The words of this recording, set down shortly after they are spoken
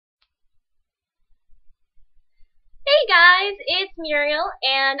guys, it's Muriel,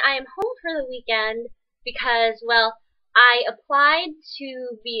 and I am home for the weekend because, well, I applied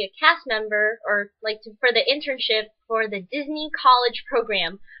to be a cast member or for the internship for the Disney College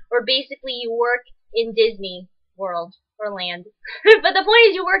program, where basically you work in Disney World or land. But the point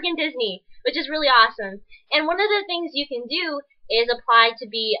is you work in Disney, which is really awesome. And one of the things you can do is apply to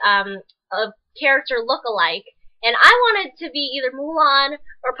be a character look-alike. And I wanted to be either Mulan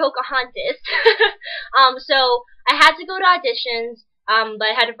or Pocahontas. So I had to go to auditions, but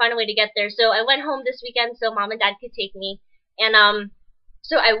I had to find a way to get there. So I went home this weekend so Mom and Dad could take me. And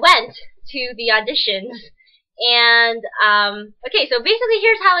so I went to the auditions. And okay, so basically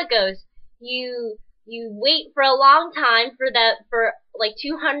here's how it goes. You wait for a long time for like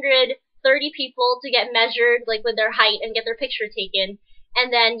 230 people to get measured like with their height and get their picture taken.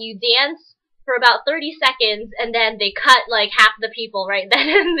 And then you dance for about 30 seconds, and then they cut like half the people right then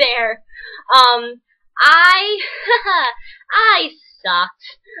and there. I I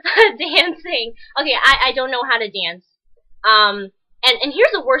sucked dancing. Okay, I don't know how to dance. And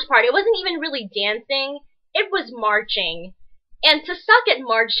here's the worst part. It wasn't even really dancing. It was marching. And to suck at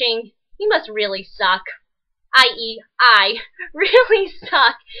marching, you must really suck. I.e., I really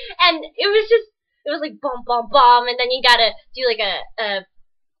suck. And it was like bum bum bum, and then you gotta do like a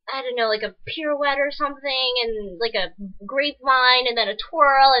I don't know, like a pirouette or something, and like a grapevine, and then a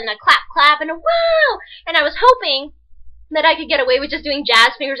twirl, and a clap clap, and a wow! And I was hoping that I could get away with just doing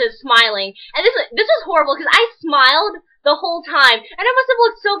jazz fingers and smiling. And this was horrible, because I smiled the whole time, and I must have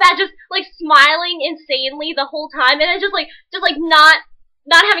looked so bad just, like, smiling insanely the whole time, and then just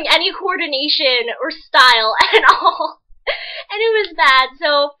not having any coordination or style at all. And it was bad,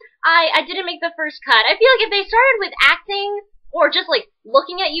 so I didn't make the first cut. I feel like if they started with acting, or just like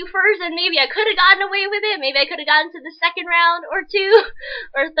looking at you first, and maybe I could have gotten away with it. Maybe I could have gotten to the second round or two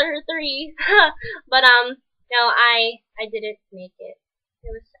or three. But no, I didn't make it.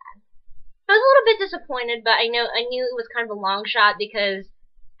 It was sad. I was a little bit disappointed, but I knew it was kind of a long shot because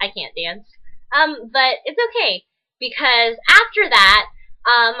I can't dance. But it's okay, because after that,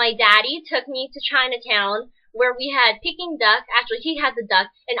 my daddy took me to Chinatown, where we had Peking duck. Actually, he had the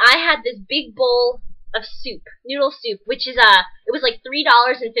duck, and I had this big bowl of soup, noodle soup, which is it was like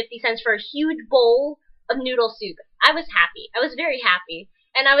 $3.50 for a huge bowl of noodle soup. I was happy. I was very happy.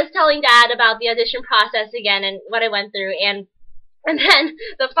 And I was telling Dad about the audition process again and what I went through, and then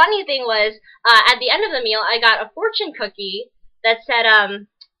the funny thing was, at the end of the meal, I got a fortune cookie that said,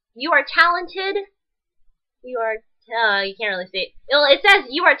 you are talented, you can't really see it. Well, it says,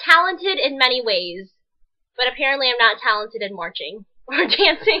 you are talented in many ways, but apparently I'm not talented in marching. Or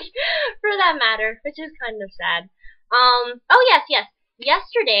dancing, for that matter, which is kind of sad. Oh yes.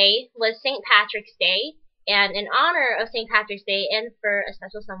 Yesterday was St. Patrick's Day, and in honor of St. Patrick's Day and for a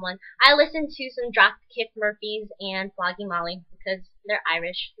special someone, I listened to some Dropkick Murphys and Flogging Molly because they're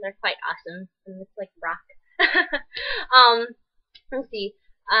Irish. They're quite awesome, and it's like rock. Let's see.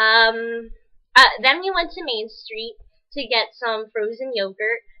 Then we went to Main Street to get some frozen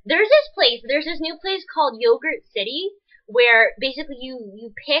yogurt. There's this new place called Yogurt City, where basically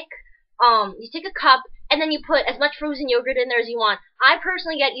you pick, you take a cup, and then you put as much frozen yogurt in there as you want. I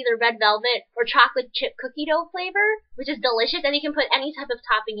personally get either red velvet or chocolate chip cookie dough flavor, which is delicious, and you can put any type of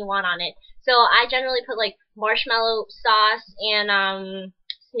topping you want on it. So I generally put like marshmallow sauce and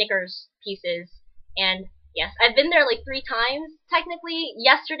Snickers pieces. And yes, I've been there like 3 times, technically,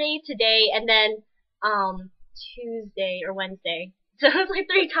 yesterday, today, and then Tuesday or Wednesday. So it was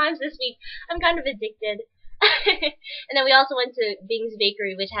like 3 times this week. I'm kind of addicted. And then we also went to Bing's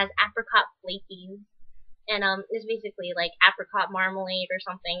Bakery, which has apricot flakies, and it's basically like apricot marmalade or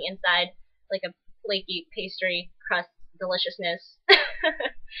something inside like a flaky pastry crust deliciousness.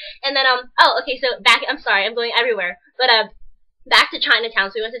 And then oh, okay, so I'm sorry, I'm going everywhere, but back to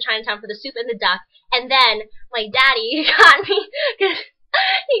Chinatown. So we went to Chinatown for the soup and the duck, and then my daddy got me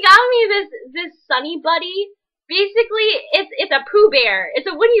this Sunny Buddy. Basically, it's a Pooh Bear. It's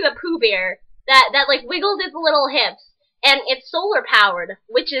a Winnie the Pooh Bear that like wiggles its little hips, and it's solar powered,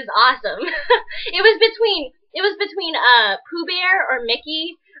 which is awesome. It was between Pooh Bear or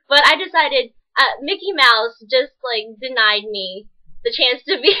Mickey, but I decided Mickey Mouse just like denied me the chance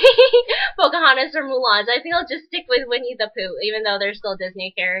to be Pocahontas or Mulan. So I think I'll just stick with Winnie the Pooh, even though they're still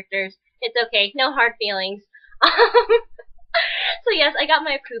Disney characters. It's okay, no hard feelings. So yes, I got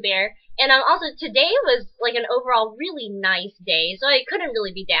my Pooh Bear, and also today was like an overall really nice day, so I couldn't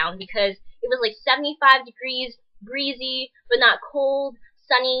really be down because it was like 75 degrees, breezy, but not cold,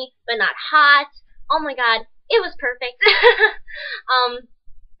 sunny, but not hot. Oh my god, it was perfect.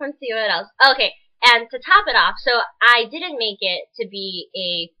 Let's see what else. Okay, and to top it off, so I didn't make it to be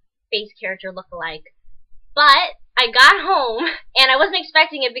a face character lookalike, but I got home and I wasn't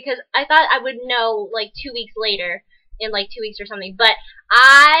expecting it because I thought I would know like 2 weeks later, in like 2 weeks or something. But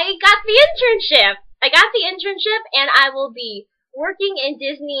I got the internship. I got the internship and I will be working in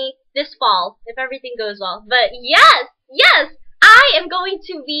Disney this fall if everything goes well. But yes, yes, I am going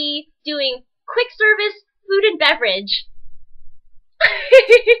to be doing quick service food and beverage.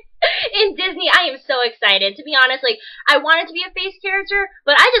 In Disney. I am so excited. To be honest, like, I wanted to be a face character,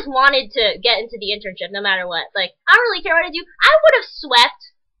 but I just wanted to get into the internship no matter what. Like, I don't really care what I do. I would have swept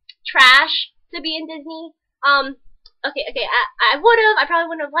trash to be in Disney. Okay, I would have. I probably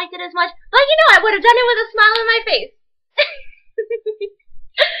wouldn't have liked it as much, but you know, I would have done it with a smile on my face.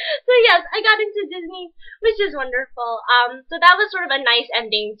 So yes, I got into Disney, which is wonderful. So that was sort of a nice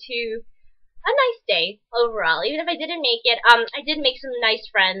ending to a nice day overall. Even if I didn't make it, I did make some nice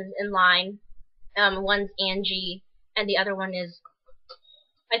friends in line. One's Angie, and the other one is,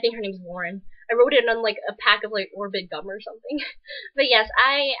 I think her name's Lauren. I wrote it on like a pack of like Orbit gum or something. But yes,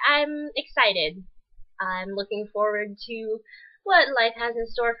 I'm excited. I'm looking forward to what life has in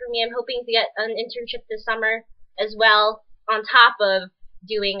store for me. I'm hoping to get an internship this summer as well, on top of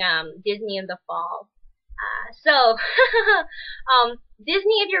doing Disney in the fall. So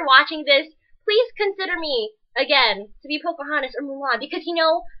Disney, if you're watching this, please consider me again to be Pocahontas or Mulan, because you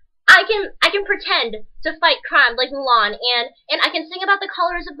know I can pretend to fight crime like Mulan, and I can sing about the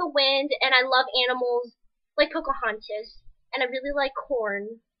colors of the wind, and I love animals like Pocahontas, and I really like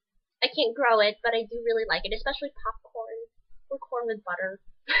corn. I can't grow it, but I do really like it, especially popcorn or corn with butter.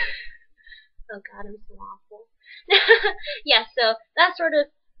 Oh God, I'm so awful. Yeah, so that's sort of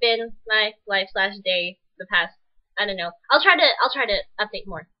been my life/day the past, I don't know. I'll try to update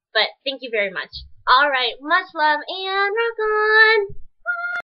more. But thank you very much. Alright, much love and rock on!